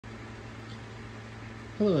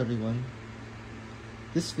Hello everyone.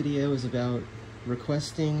 This video is about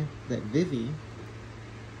requesting that Vivi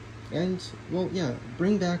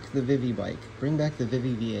bring back the Vivi bike. Bring back the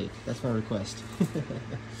Vivi V8. That's my request.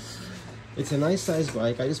 It's a nice size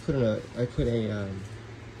bike. I just put a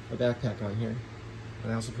backpack on here,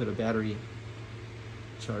 and I also put a battery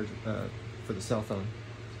charge for the cell phone.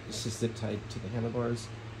 It's just zip tied to the handlebars.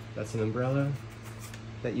 That's an umbrella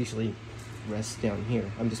that usually rests down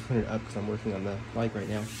here. I'm just putting it up because I'm working on the bike right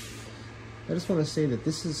now. I just want to say that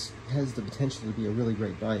this has the potential to be a really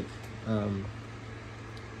great bike.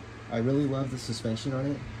 I really love the suspension on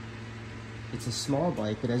it. It's a small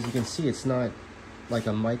bike, but as you can see, it's not like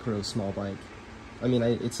a micro small bike. I mean,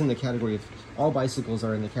 it's in the category of, all bicycles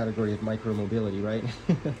are in the category of micro mobility, right?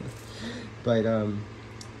 But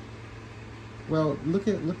well, look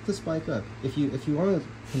this bike up. If you want to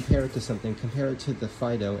compare it to something, compare it to the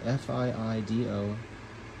Fido, F-I-I-D-O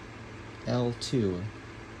L2.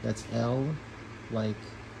 That's L like,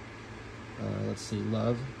 let's see,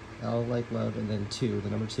 love, L like love, and then 2, the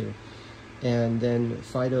number 2. And then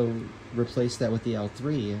Fido replaced that with the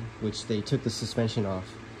L3, which they took the suspension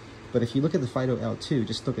off. But if you look at the Fido L2,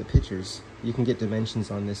 just look at pictures, you can get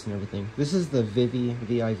dimensions on this and everything. This is the Vivi,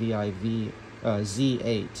 V-I-V-I-V,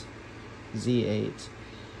 Z8. Z8.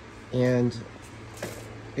 And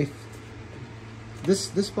if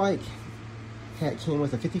this bike came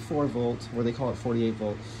with a 54 volt, or they call it 48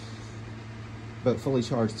 volt, but fully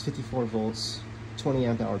charged, it's 54 volts, 20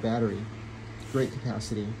 amp hour battery, great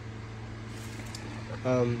capacity.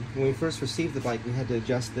 When we first received the bike, we had to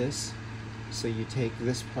adjust this. So you take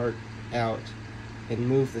this part out and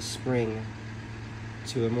move the spring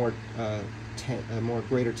to a more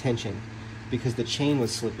greater tension, because the chain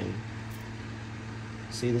was slipping.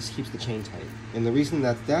 See, this keeps the chain tight. And the reason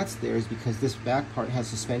that that's there is because this back part has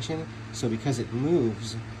suspension, so because it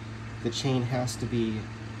moves, the chain has to be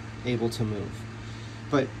able to move.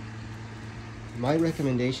 But my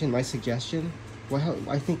recommendation, my suggestion, well,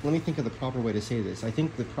 let me think of the proper way to say this. I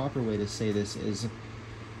think the proper way to say this is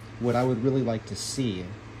what I would really like to see,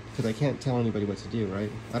 because I can't tell anybody what to do,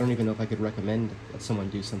 right? I don't even know if I could recommend that someone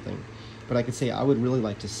do something. But I could say I would really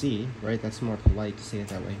like to see, right? That's more polite to say it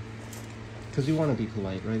that way. Because we want to be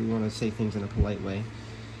polite, right? We want to say things in a polite way.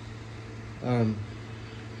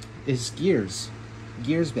 Is gears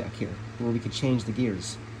back here, where we could change the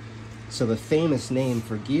gears. So the famous name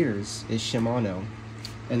for gears is Shimano,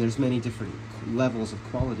 and there's many different levels of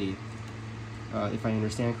quality, if I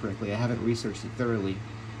understand correctly. I haven't researched it thoroughly,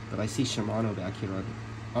 but I see Shimano back here on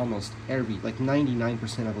almost every, like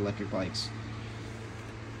 99% of electric bikes.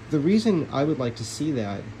 The reason I would like to see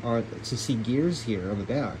that, to see gears here on the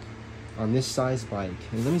back, on this size bike,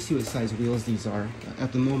 and let me see what size wheels these are.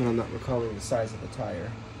 At the moment I'm not recalling the size of the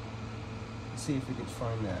tire. Let's see if we can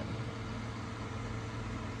find that.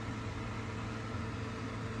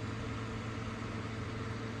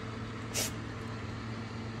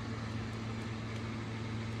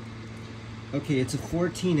 Okay, it's a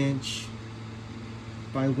 14-inch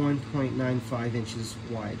by 1.95 inches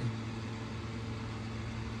wide.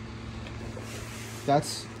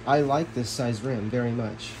 I like this size rim very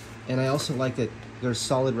much. And I also like that there's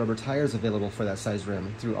solid rubber tires available for that size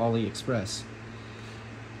rim through AliExpress.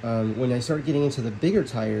 When I started getting into the bigger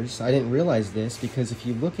tires, I didn't realize this, because if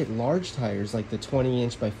you look at large tires, like the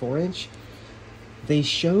 20-inch by 4-inch, they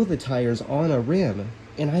show the tires on a rim.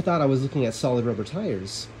 And I thought I was looking at solid rubber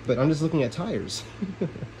tires, but I'm just looking at tires.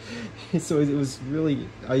 So it was really,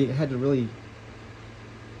 I had to really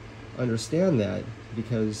understand that,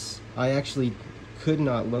 because I actually could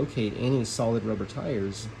not locate any solid rubber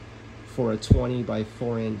tires for a 20 by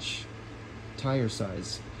 4-inch tire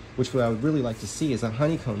size, which what I would really like to see is a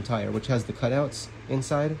honeycomb tire, which has the cutouts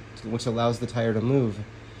inside, which allows the tire to move,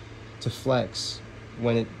 to flex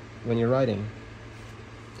when you're riding.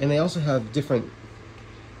 And they also have different,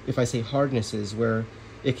 if I say hardnesses, where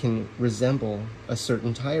it can resemble a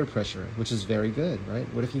certain tire pressure, which is very good, right?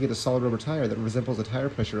 What if you get a solid rubber tire that resembles a tire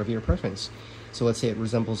pressure of your preference? So let's say it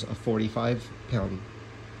resembles a 45-pound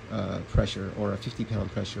pressure, or a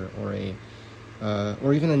 50-pound pressure, or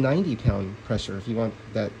even a 90-pound pressure, if you want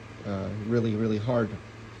that really, really hard,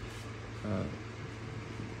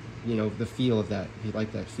 you know, the feel of that, if you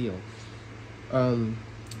like that feel.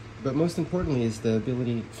 But most importantly is the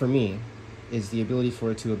ability, for me, is the ability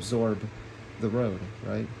for it to absorb the road,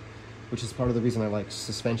 right? Which is part of the reason I like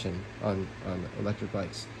suspension on electric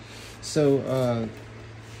bikes. So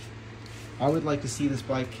I would like to see this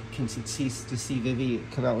bike, to see Vivi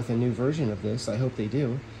come out with a new version of this. I hope they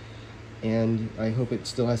do. And I hope it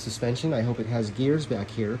still has suspension. I hope it has gears back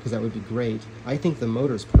here, because that would be great. I think the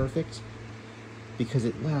motor's perfect, because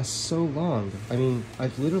it lasts so long. I mean,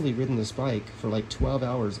 I've literally ridden this bike for like 12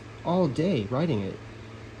 hours all day riding it.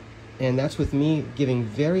 And that's with me giving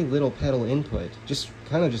very little pedal input, just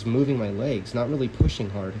kind of just moving my legs, not really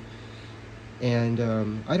pushing hard. And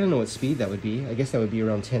I don't know what speed that would be. I guess that would be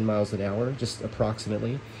around 10 miles an hour, just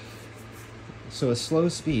approximately. So a slow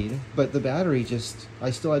speed, but the battery just,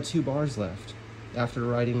 I still had 2 bars left after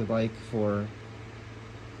riding the bike for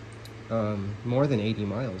more than 80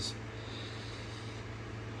 miles.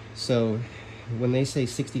 So when they say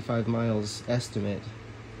 65 miles estimated,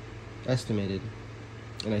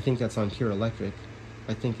 and I think that's on pure electric,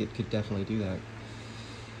 I think it could definitely do that.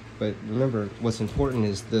 But remember, what's important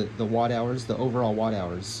is the watt hours, the overall watt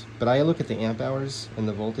hours. But I look at the amp hours and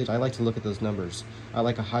the voltage. I like to look at those numbers. I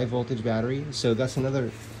like a high voltage battery, so that's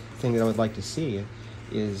another thing that I would like to see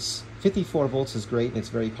is 54 volts is great and it's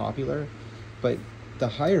very popular, but the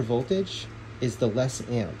higher voltage is the less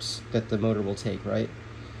amps that the motor will take, right?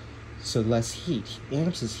 So less heat.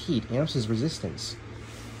 Amps is heat, amps is resistance.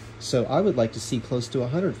 So I would like to see close to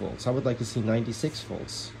 100 volts. I would like to see 96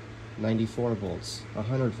 volts, 94 volts,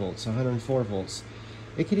 100 volts, 104 volts.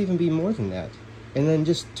 It could even be more than that. And then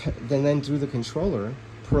just then through the controller,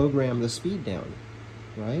 program the speed down,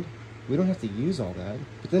 right? We don't have to use all that.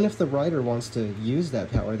 But then if the rider wants to use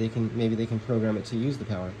that power, maybe they can program it to use the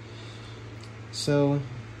power. So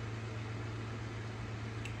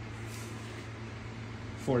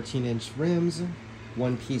 14-inch rims,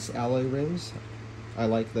 one-piece alloy rims. I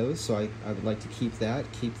like those, so I would like to keep that.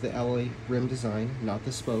 Keep the alloy rim design, not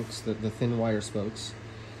the spokes, the thin wire spokes.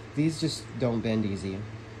 These just don't bend easy.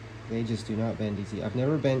 They just do not bend easy. I've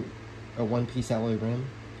never bent a one-piece alloy rim.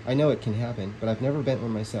 I know it can happen, but I've never bent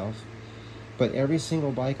one myself. But every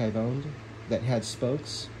single bike I've owned that had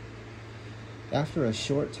spokes, after a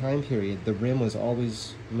short time period, the rim was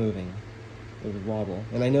always moving. It would wobble.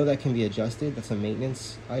 And I know that can be adjusted. That's a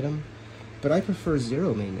maintenance item. But I prefer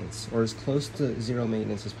zero maintenance, or as close to zero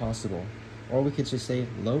maintenance as possible. Or we could just say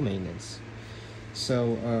low maintenance.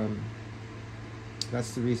 So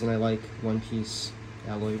that's the reason I like one-piece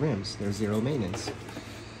alloy rims. They're zero maintenance.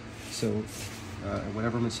 So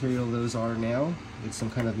whatever material those are now, it's some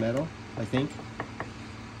kind of metal, I think.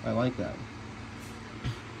 I like that.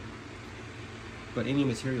 But any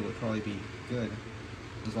material would probably be good,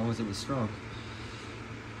 as long as it was strong.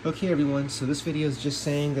 Okay everyone, so this video is just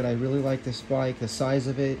saying that I really like this bike, the size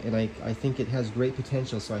of it, and I think it has great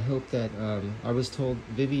potential. So I hope that, I was told,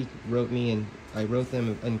 Vivi wrote me and I wrote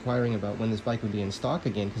them inquiring about when this bike would be in stock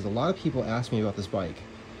again, because a lot of people ask me about this bike.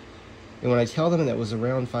 And when I tell them that it was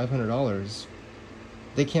around $500,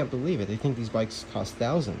 they can't believe it. They think these bikes cost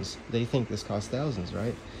thousands. They think this costs thousands,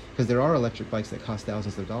 right? Because there are electric bikes that cost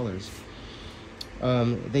thousands of dollars.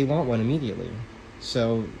 They want one immediately.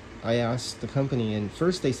 So I asked the company, and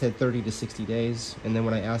first they said 30 to 60 days, and then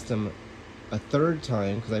when I asked them a third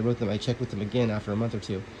time, because I checked with them again after a month or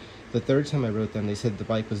two, the third time I wrote them, they said the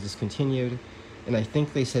bike was discontinued, and I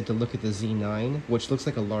think they said to look at the Z9, which looks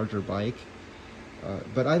like a larger bike,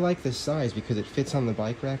 but I like this size because it fits on the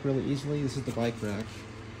bike rack really easily. This is the bike rack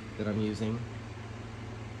that I'm using.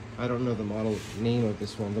 I don't know the model name of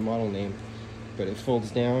this one, the model name, but it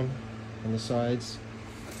folds down on the sides.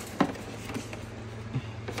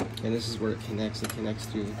 And this is where it connects. This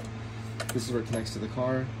is where it connects to the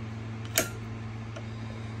car.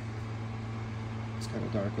 It's kind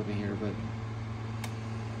of dark over here, but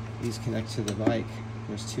these connect to the bike.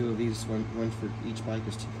 There's 2 of these, one for each bike.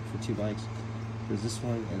 There's 2 for 2 bikes. There's this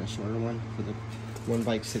one and a shorter one. For the one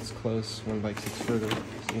bike sits close, one bike sits further.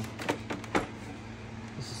 See?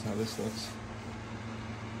 This is how this looks.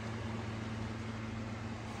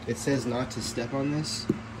 It says not to step on this.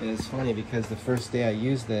 And it's funny because the first day I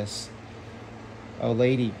used this, a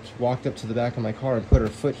lady walked up to the back of my car and put her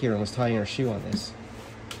foot here and was tying her shoe on this.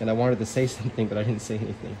 And I wanted to say something, but I didn't say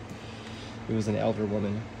anything. It was an elder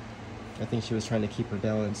woman. I think she was trying to keep her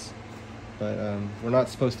balance. But we're not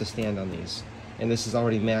supposed to stand on these. And this is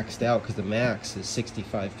already maxed out because the max is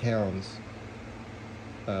 65 pounds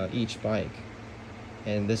each bike.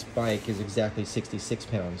 And this bike is exactly 66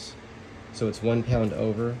 pounds. So it's 1 pound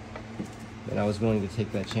over. And I was willing to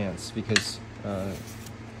take that chance because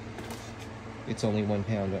it's only 1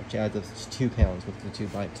 pound, which adds up to 2 pounds with the 2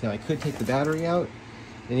 bikes. Now I could take the battery out,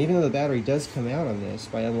 and even though the battery does come out on this,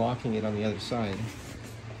 by unlocking it on the other side.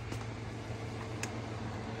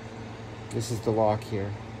 This is the lock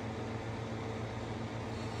here.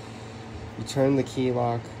 You turn the key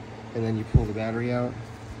lock, and then you pull the battery out.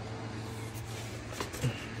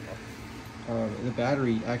 The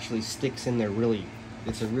battery actually sticks in there really,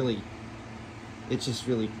 it's just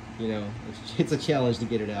really, you know, it's a challenge to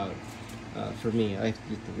get it out. For me, I have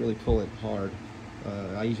to really pull it hard.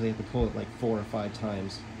 I usually have to pull it like 4 or 5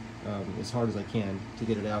 times as hard as I can to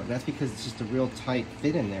get it out. And that's because it's just a real tight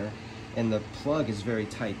fit in there, and the plug is very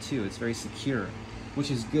tight too. It's very secure,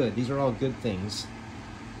 which is good. These are all good things.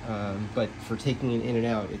 But for taking it in and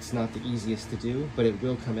out, it's not the easiest to do, but it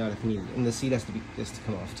will come out if needed. And the seat has to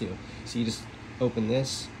come off too. So you just open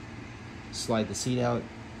this, slide the seat out.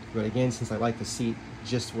 But again, since I like the seat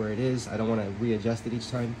just where it is, I don't want to readjust it each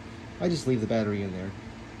time. I just leave the battery in there,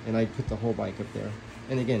 and I put the whole bike up there.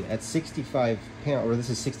 And again, at 65 pounds, or this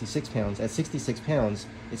is 66 pounds, at 66 pounds,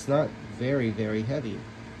 it's not very, very heavy.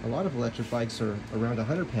 A lot of electric bikes are around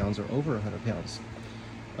 100 pounds or over 100 pounds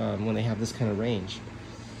when they have this kind of range.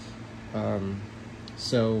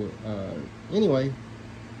 Anyway,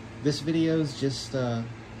 this video is just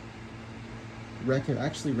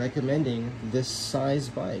actually recommending this size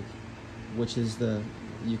bike, which is if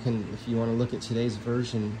you want to look at today's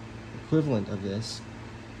version equivalent of this,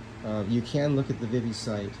 you can look at the Vivi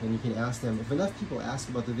site and you can ask them. If enough people ask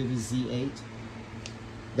about the Vivi Z8,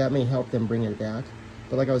 that may help them bring it back.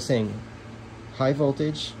 But like I was saying, high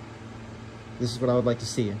voltage, this is what I would like to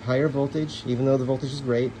see. Higher voltage, even though the voltage is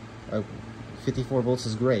great, 54 volts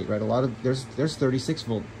is great, right? There's 36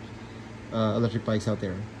 volt electric bikes out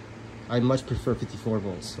there. I much prefer 54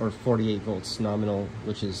 volts or 48 volts nominal,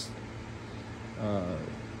 which is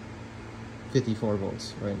 54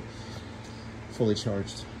 volts, right? Fully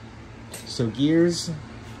charged. So gears,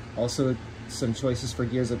 also some choices for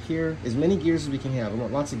gears up here. As many gears as we can have. I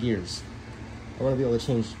want lots of gears. I want to be able to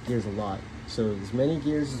change gears a lot. So as many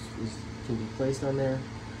gears as can be placed on there.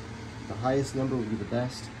 The highest number would be the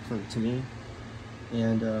best to me.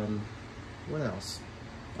 And what else?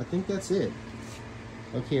 I think that's it.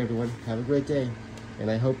 Okay, everyone, have a great day.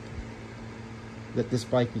 And I hope that this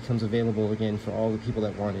bike becomes available again for all the people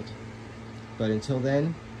that want it. But until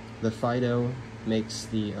then, the Fido makes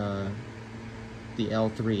the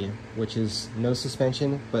L3, which is no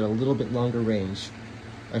suspension, but a little bit longer range.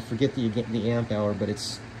 I forget the amp hour, but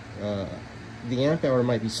it's the amp hour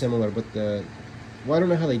might be similar, but well, I don't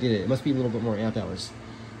know how they did it. It must be a little bit more amp hours.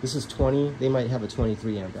 This is 20. They might have a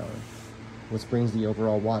 23 amp hour, which brings the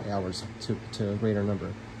overall watt hours to a greater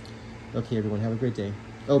number. Okay, everyone, have a great day.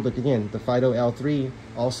 Oh, but again, the Fido L3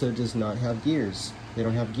 also does not have gears. They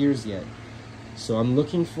don't have gears yet. So I'm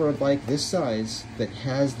looking for a bike this size that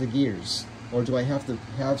has the gears. Or do I have to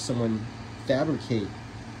have someone fabricate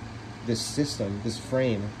this system, this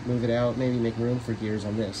frame, move it out, maybe make room for gears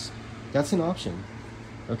on this? That's an option.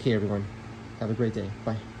 Okay, everyone, have a great day.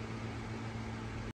 Bye.